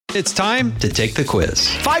It's time to take the quiz.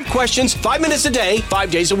 5 questions, 5 minutes a day,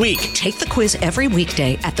 5 days a week. Take the quiz every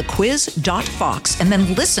weekday at thequiz.fox and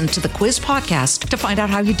then listen to the quiz podcast to find out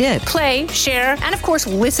how you did. Play, share, and of course,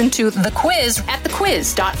 listen to The Quiz at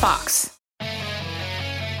thequiz.fox.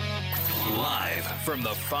 Live from the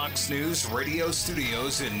Fox News radio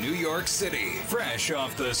studios in New York City, fresh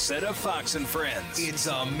off the set of Fox and Friends, it's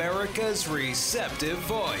America's receptive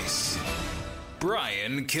voice,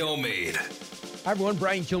 Brian Kilmeade. Hi, everyone.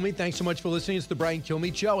 Brian Kilmeade. Thanks so much for listening. It's the Brian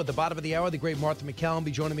Kilmeade Show. At the bottom of the hour, the great Martha McCallum will be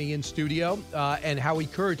joining me in studio. And Howie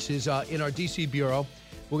Kurtz is in our D.C. bureau.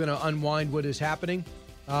 We're going to unwind what is happening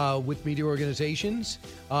with media organizations,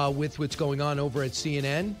 with what's going on over at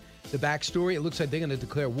CNN. The backstory, it looks like they're going to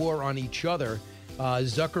declare war on each other.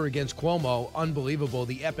 Zucker against Cuomo, unbelievable.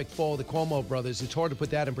 The epic fall of the Cuomo brothers. It's hard to put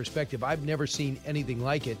that in perspective. I've never seen anything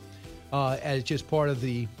like it as just part of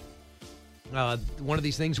the one of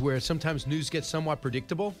these things where sometimes news gets somewhat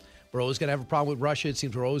predictable. We're always going to have a problem with Russia. It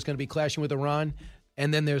seems we're always going to be clashing with Iran.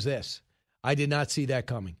 And then there's this. I did not see that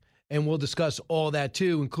coming. And we'll discuss all that,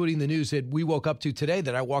 too, including the news that we woke up to today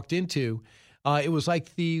that I walked into. It was like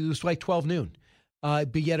 12 noon,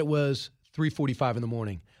 but yet it was 3:45 in the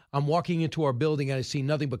morning. I'm walking into our building, and I see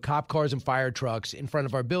nothing but cop cars and fire trucks in front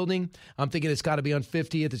of our building. I'm thinking it's got to be on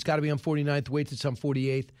 50th. It's got to be on 49th. Wait till it's on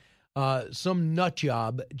 48th. Some nut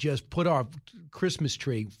job just put our Christmas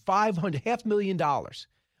tree, $500,000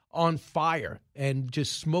 on fire and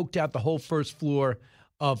just smoked out the whole first floor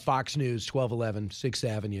of Fox News, 1211 6th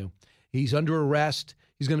Avenue. He's under arrest.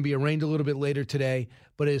 He's going to be arraigned a little bit later today,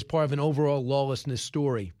 but it is part of an overall lawlessness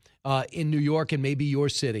story in New York and maybe your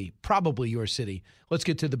city, probably your city. Let's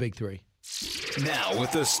get to the big three. Now,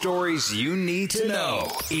 with the stories you need to know,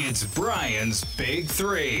 it's Brian's Big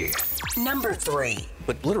Three. Number 3.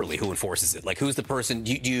 But literally, who enforces it? Like, who's the person?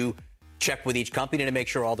 Do you check with each company to make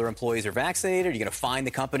sure all their employees are vaccinated? Are you going to fine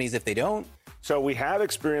the companies if they don't? So we have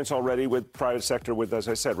experience already with private sector, with, as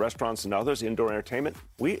I said, restaurants and others, indoor entertainment.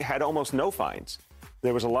 We had almost no fines.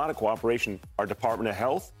 There was a lot of cooperation. Our Department of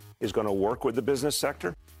Health is going to work with the business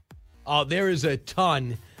sector. There is a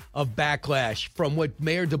ton of backlash from what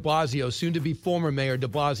Mayor de Blasio, soon to be former Mayor de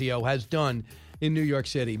Blasio, has done in New York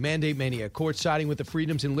City. Mandate mania, court siding with the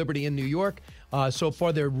freedoms and liberty in New York. So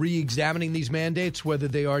far, they're re-examining these mandates, whether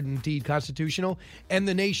they are indeed constitutional, and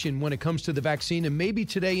the nation when it comes to the vaccine. And maybe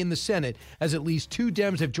today in the Senate, as at least 2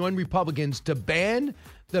 Dems have joined Republicans to ban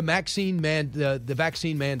the vaccine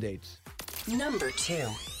mandates. Number 2.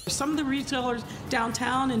 Some of the retailers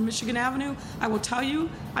downtown in Michigan Avenue, I will tell you,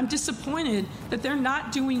 I'm disappointed that they're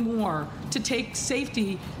not doing more to take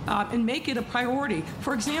safety and make it a priority.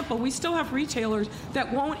 For example, we still have retailers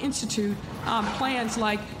that won't institute plans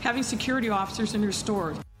like having security officers in their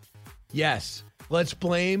stores. Yes, let's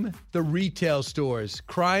blame the retail stores.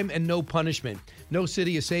 Crime and no punishment. No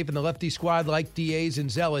city is safe, and the lefty squad, like DAs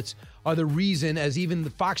and zealots, are the reason, as even the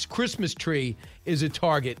Fox Christmas tree is a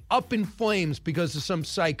target, up in flames because of some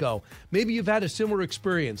psycho. Maybe you've had a similar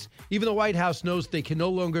experience. Even the White House knows they can no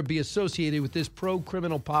longer be associated with this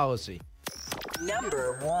pro-criminal policy.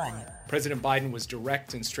 Number 1. President Biden was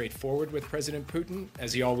direct and straightforward with President Putin,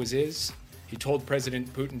 as he always is. He told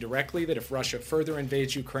President Putin directly that if Russia further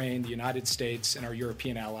invades Ukraine, the United States and our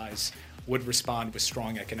European allies would respond with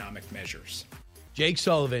strong economic measures. Jake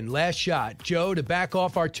Sullivan, last shot. Joe, to back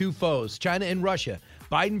off our 2 foes, China and Russia.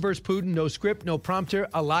 Biden versus Putin, no script, no prompter,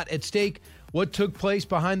 a lot at stake. What took place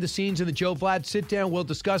behind the scenes in the Joe Vlad sit-down, we'll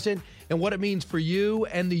discuss it, and what it means for you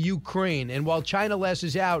and the Ukraine. And while China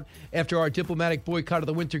lashes out after our diplomatic boycott of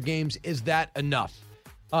the Winter Games, is that enough?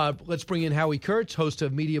 Let's bring in Howie Kurtz, host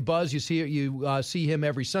of Media Buzz. You see him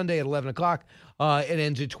every Sunday at 11 o'clock. It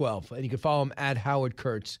ends at 12, and you can follow him at Howard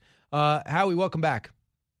Kurtz. Howie, welcome back.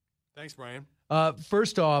 Thanks, Brian.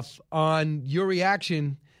 First off, on your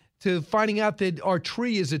reaction to finding out that our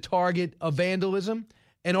tree is a target of vandalism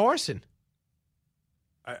and arson.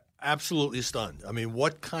 Absolutely stunned. I mean,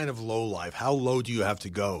 what kind of low life? How low do you have to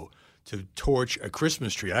go to torch a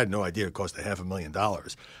Christmas tree? I had no idea it cost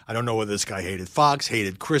 $500,000. I don't know whether this guy hated Fox,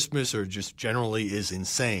 hated Christmas, or just generally is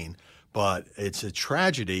insane. But it's a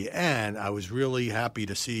tragedy, and I was really happy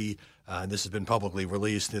to see, and this has been publicly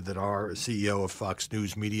released, that our CEO of Fox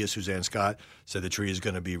News Media, Suzanne Scott, said the tree is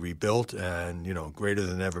going to be rebuilt and, greater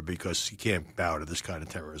than ever because you can't bow to this kind of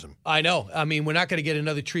terrorism. I know. I mean, we're not going to get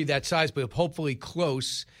another tree that size, but hopefully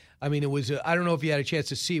close. I mean, it was, I don't know if you had a chance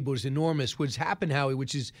to see it, but it was enormous. What's happened, Howie,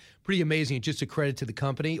 which is pretty amazing, and just a credit to the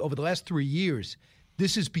company, over the last 3 years,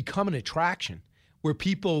 this has become an attraction where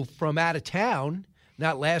people from out of town,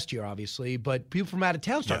 not last year, obviously, but people from out of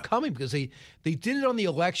town start coming because they did it on the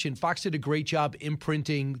election. Fox did a great job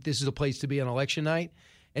imprinting this is a place to be on election night.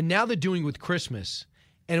 And now they're doing it with Christmas.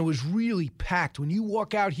 and it was really packed. When you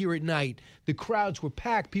walk out here at night, the crowds were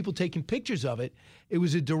packed, people taking pictures of it. It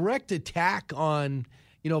was a direct attack on,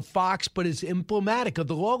 Fox, but it's emblematic of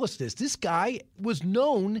the lawlessness. This guy was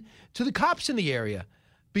known to the cops in the area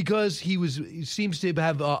because he seems to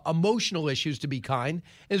have emotional issues, to be kind,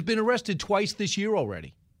 and has been arrested twice this year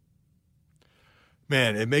already.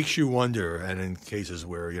 Man, it makes you wonder, and in cases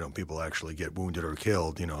where, people actually get wounded or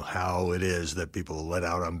killed, how it is that people let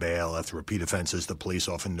out on bail after repeat offenses. The police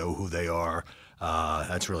often know who they are.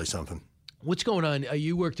 That's really something. What's going on?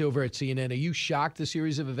 You worked over at CNN. Are you shocked the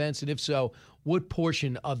series of events? And if so, what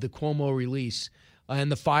portion of the Cuomo release and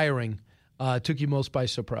the firing took you most by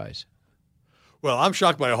surprise? Well, I'm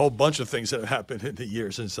shocked by a whole bunch of things that have happened in the year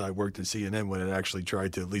since I worked at CNN when it actually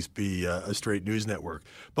tried to at least be a straight news network.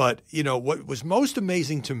 But, what was most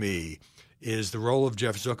amazing to me is the role of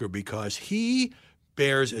Jeff Zucker, because he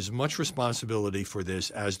bears as much responsibility for this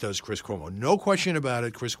as does Chris Cuomo. No question about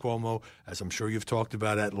it. Chris Cuomo, as I'm sure you've talked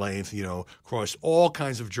about at length, crossed all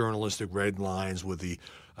kinds of journalistic red lines with the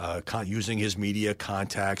using his media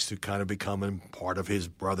contacts to kind of become a part of his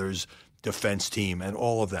brother's defense team and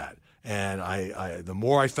all of that. And the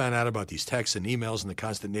more I found out about these texts and emails and the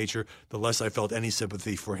constant nature, the less I felt any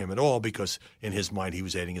sympathy for him at all, because in his mind he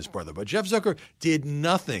was aiding his brother. But Jeff Zucker did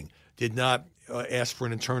nothing, did not ask for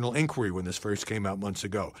an internal inquiry when this first came out months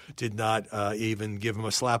ago, did not even give him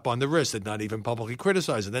a slap on the wrist, did not even publicly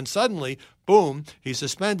criticize it. Then suddenly, boom, he's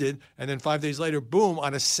suspended. And then 5 days later, boom,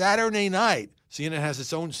 on a Saturday night, CNN has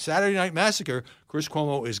its own Saturday Night Massacre. Chris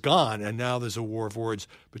Cuomo is gone, and now there's a war of words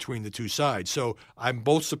between the two sides. So I'm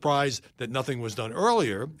both surprised that nothing was done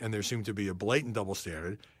earlier, and there seemed to be a blatant double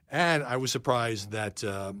standard, and I was surprised that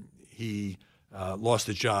he lost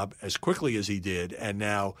his job as quickly as he did, and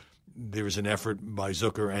now there is an effort by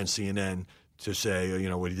Zucker and CNN to say,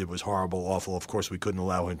 what he did was horrible, awful. Of course, we couldn't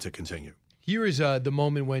allow him to continue. Here is the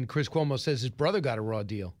moment when Chris Cuomo says his brother got a raw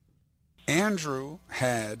deal. Andrew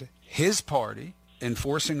had his party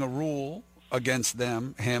enforcing a rule against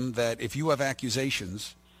him that if you have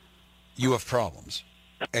accusations, you have problems.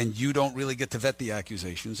 And you don't really get to vet the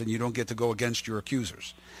accusations, and you don't get to go against your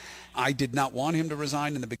accusers. I did not want him to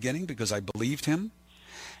resign in the beginning because I believed him.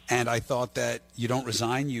 And I thought that you don't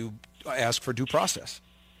resign, you ask for due process.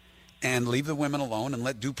 And leave the women alone and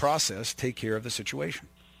let due process take care of the situation.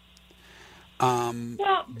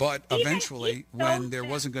 But eventually, when there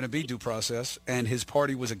wasn't going to be due process and his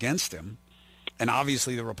party was against him, and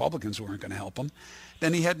obviously the Republicans weren't going to help him,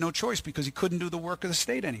 then he had no choice because he couldn't do the work of the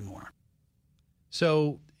state anymore.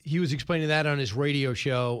 So he was explaining that on his radio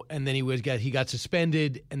show, and then he got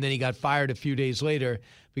suspended, and then he got fired a few days later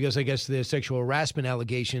because I guess the sexual harassment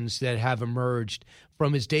allegations that have emerged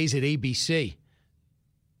from his days at ABC.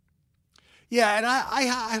 Yeah, and I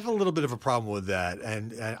have a little bit of a problem with that.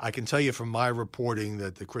 And I can tell you from my reporting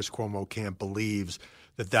that the Chris Cuomo camp believes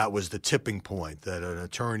that was the tipping point, that an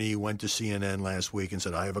attorney went to CNN last week and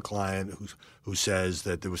said, I have a client who says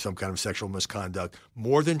that there was some kind of sexual misconduct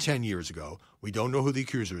more than 10 years ago. We don't know who the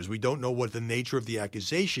accuser is. We don't know what the nature of the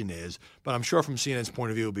accusation is. But I'm sure from CNN's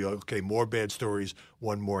point of view, it will be, okay, more bad stories,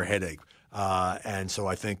 one more headache. And so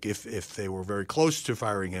I think if they were very close to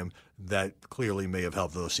firing him, that clearly may have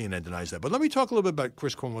helped, though CNN denies that. But let me talk a little bit about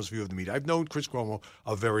Chris Cuomo's view of the media. I've known Chris Cuomo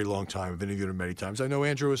a very long time. I've interviewed him many times. I know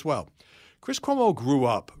Andrew as well. Chris Cuomo grew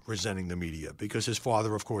up resenting the media because his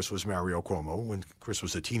father, of course, was Mario Cuomo. When Chris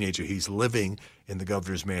was a teenager, he's living in the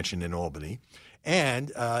governor's mansion in Albany.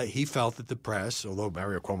 And he felt that the press, although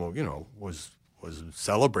Mario Cuomo, was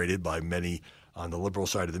celebrated by many on the liberal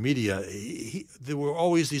side of the media, there were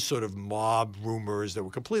always these sort of mob rumors that were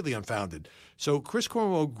completely unfounded. So Chris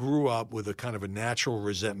Cuomo grew up with a kind of a natural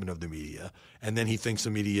resentment of the media, and then he thinks the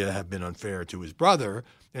media have been unfair to his brother.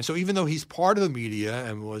 And so even though he's part of the media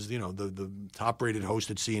and was, the top-rated host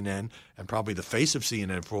at CNN and probably the face of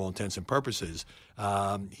CNN for all intents and purposes,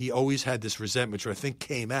 he always had this resentment, which I think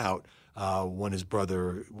came out when his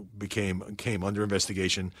brother came under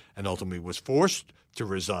investigation and ultimately was forced to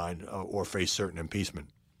resign or face certain impeachment.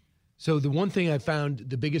 So the one thing I found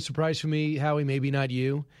the biggest surprise for me, Howie, maybe not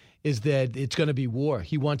you, is that it's going to be war.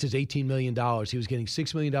 He wants his $18 million. He was getting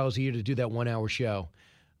 $6 million a year to do that 1 hour show.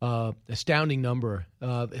 Astounding number,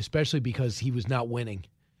 especially because he was not winning.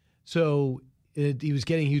 So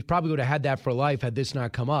he probably would have had that for life had this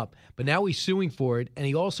not come up. But now he's suing for it. And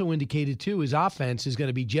he also indicated, too, his offense is going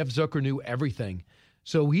to be Jeff Zucker knew everything.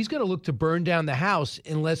 So he's going to look to burn down the house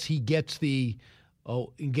unless he gets he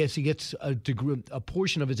gets a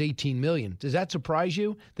portion of his $18 million. Does that surprise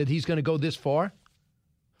you that he's going to go this far?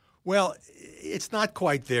 Well, it's not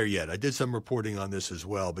quite there yet. I did some reporting on this as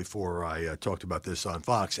well before I talked about this on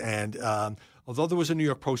Fox. And although there was a New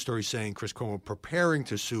York Post story saying Chris Cuomo preparing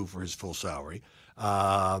to sue for his full salary,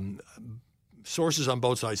 sources on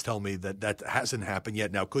both sides tell me that hasn't happened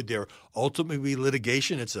yet. Now, could there ultimately be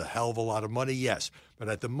litigation? It's a hell of a lot of money, yes. But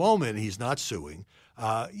at the moment, he's not suing.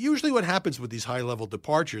 Usually what happens with these high-level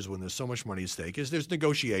departures when there's so much money at stake is there's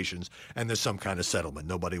negotiations and there's some kind of settlement.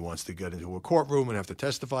 Nobody wants to get into a courtroom and have to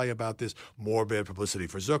testify about this. More bad publicity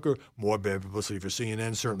for Zucker, more bad publicity for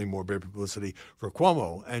CNN, certainly more bad publicity for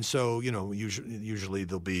Cuomo. And so, usually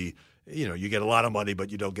there'll be you get a lot of money, but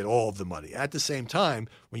you don't get all of the money. At the same time,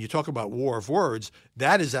 when you talk about war of words,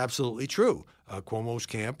 that is absolutely true. Cuomo's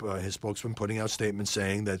camp, his spokesman putting out statements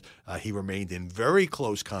saying that he remained in very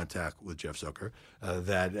close contact with Jeff Zucker,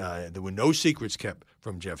 that there were no secrets kept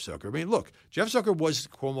from Jeff Zucker. I mean, look, Jeff Zucker was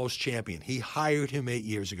Cuomo's champion. He hired him 8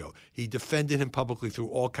 years ago. He defended him publicly through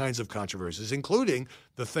all kinds of controversies, including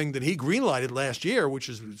the thing that he greenlighted last year, which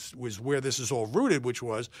was where this is all rooted, which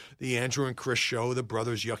was the Andrew and Chris show, the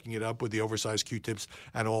brothers yucking it up with the oversized Q-tips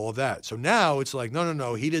and all of that. So now it's like,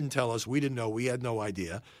 no, he didn't tell us. We didn't know. We had no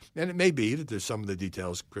idea. And it may be that there's some of the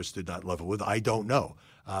details Chris did not level with. I don't know.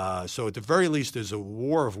 So at the very least, there's a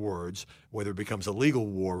war of words. Whether it becomes a legal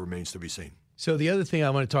war remains to be seen. So the other thing I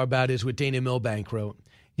want to talk about is what Dana Milbank wrote.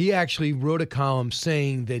 He actually wrote a column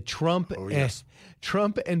saying that Trump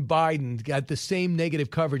and Biden got the same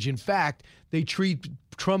negative coverage. In fact, they treat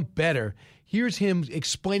Trump better. Here's him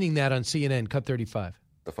explaining that on CNN, Cut 35.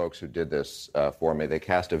 The folks who did this for me, they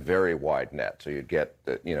cast a very wide net. So you get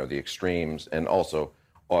the extremes and also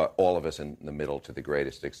all of us in the middle to the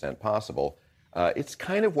greatest extent possible. It's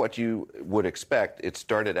kind of what you would expect. It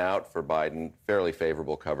started out for Biden, fairly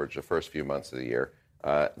favorable coverage the first few months of the year.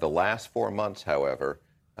 The last 4 months, however,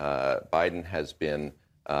 Biden has been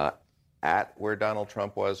at where Donald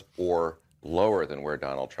Trump was or lower than where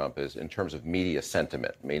Donald Trump is in terms of media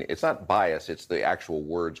sentiment. I mean, it's not bias, it's the actual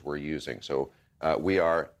words we're using. So we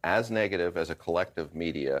are as negative as a collective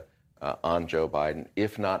media on Joe Biden,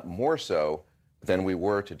 if not more so than we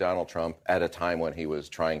were to Donald Trump at a time when he was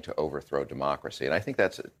trying to overthrow democracy. And I think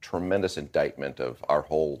that's a tremendous indictment of our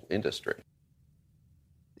whole industry.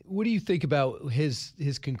 What do you think about his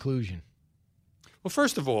conclusion? Well,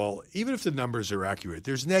 first of all, even if the numbers are accurate,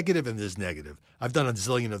 there's negative and there's negative. I've done a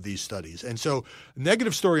zillion of these studies. And so a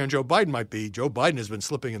negative story on Joe Biden might be Joe Biden has been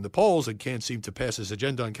slipping in the polls and can't seem to pass his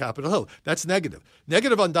agenda on Capitol Hill. That's negative.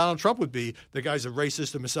 Negative on Donald Trump would be the guy's a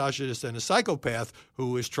racist, a misogynist, and a psychopath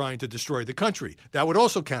who is trying to destroy the country. That would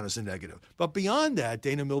also count as a negative. But beyond that,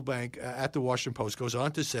 Dana Milbank at the Washington Post goes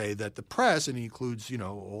on to say that the press, and he includes,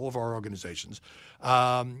 all of our organizations,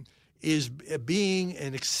 is being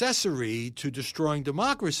an accessory to destroying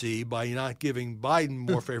democracy by not giving Biden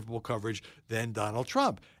more favorable coverage than Donald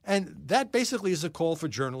Trump. And that basically is a call for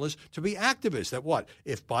journalists to be activists. That what?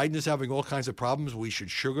 If Biden is having all kinds of problems, we should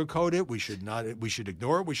sugarcoat it. We should not. We should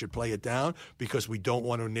ignore it. We should play it down because we don't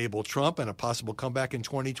want to enable Trump and a possible comeback in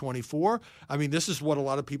 2024. I mean, this is what a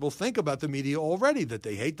lot of people think about the media already, that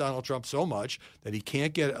they hate Donald Trump so much that he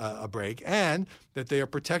can't get a break and that they are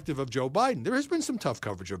protective of Joe Biden. There has been some tough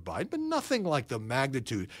coverage of Biden, but nothing like the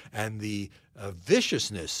magnitude and the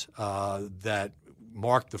viciousness that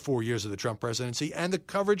marked the 4 years of the Trump presidency and the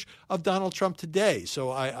coverage of Donald Trump today. So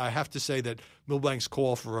I have to say that Milbank's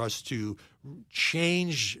call for us to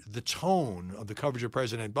change the tone of the coverage of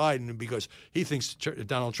President Biden because he thinks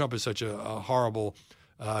Donald Trump is such a horrible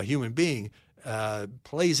human being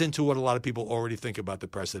plays into what a lot of people already think about the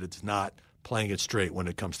press, that it's not playing it straight when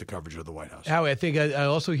it comes to coverage of the White House. Howie, I think I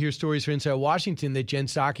also hear stories from inside Washington that Jen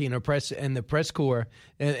Psaki and the press corps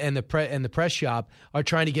and the press shop are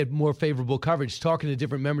trying to get more favorable coverage, talking to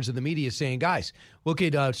different members of the media, saying, "Guys, look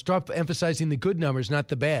at stop emphasizing the good numbers, not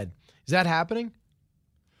the bad." Is that happening?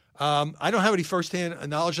 I don't have any firsthand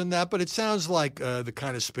knowledge on that, but it sounds like the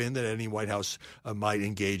kind of spin that any White House might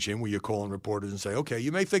engage in, where you're calling reporters and say, okay,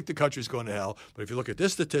 you may think the country's going to hell, but if you look at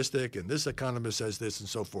this statistic and this economist says this and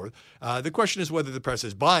so forth, the question is whether the press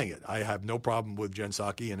is buying it. I have no problem with Jen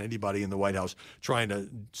Psaki and anybody in the White House trying to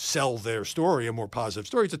sell their story, a more positive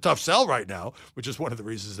story. It's a tough sell right now, which is one of the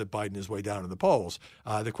reasons that Biden is way down in the polls.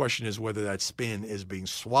 The question is whether that spin is being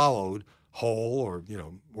swallowed whole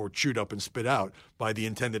or chewed up and spit out by the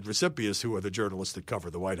intended recipients, who are the journalists that cover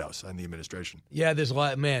the White House and the administration. Yeah, there's a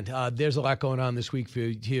lot, man. There's a lot going on this week for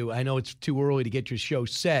you. I know it's too early to get your show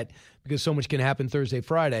set because so much can happen Thursday,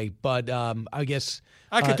 Friday, but I guess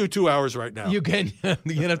I could do 2 hours right now. You can. You're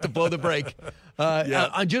going to have to blow the break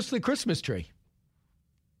on just the Christmas tree.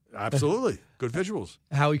 Absolutely. Good visuals.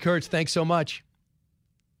 Howie Kurtz, thanks so much.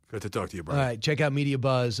 Good to talk to you, All Brian. right, check out Media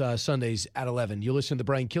Buzz Sundays at 11. You listen to the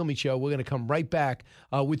Brian Kilmeade Show. We're going to come right back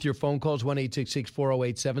with your phone calls,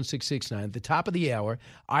 1-866-408-7669. At the top of the hour,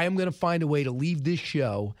 I am going to find a way to leave this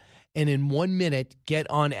show and in 1 minute get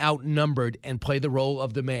on Outnumbered and play the role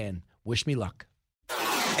of the man. Wish me luck.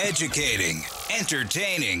 Educating,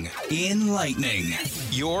 entertaining, enlightening.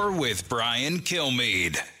 You're with Brian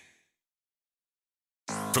Kilmeade.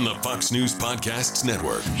 From the Fox News Podcasts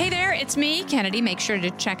Network. Hey there, it's me, Kennedy. Make sure to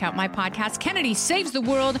check out my podcast, Kennedy Saves the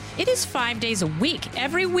World. It is 5 days a week,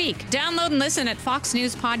 every week. Download and listen at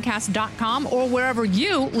foxnewspodcast.com or wherever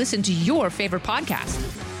you listen to your favorite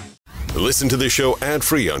podcast. Listen to the show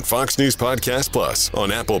ad-free on Fox News Podcast Plus,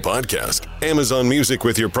 on Apple Podcast, Amazon Music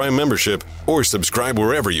with your Prime membership, or subscribe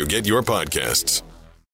wherever you get your podcasts.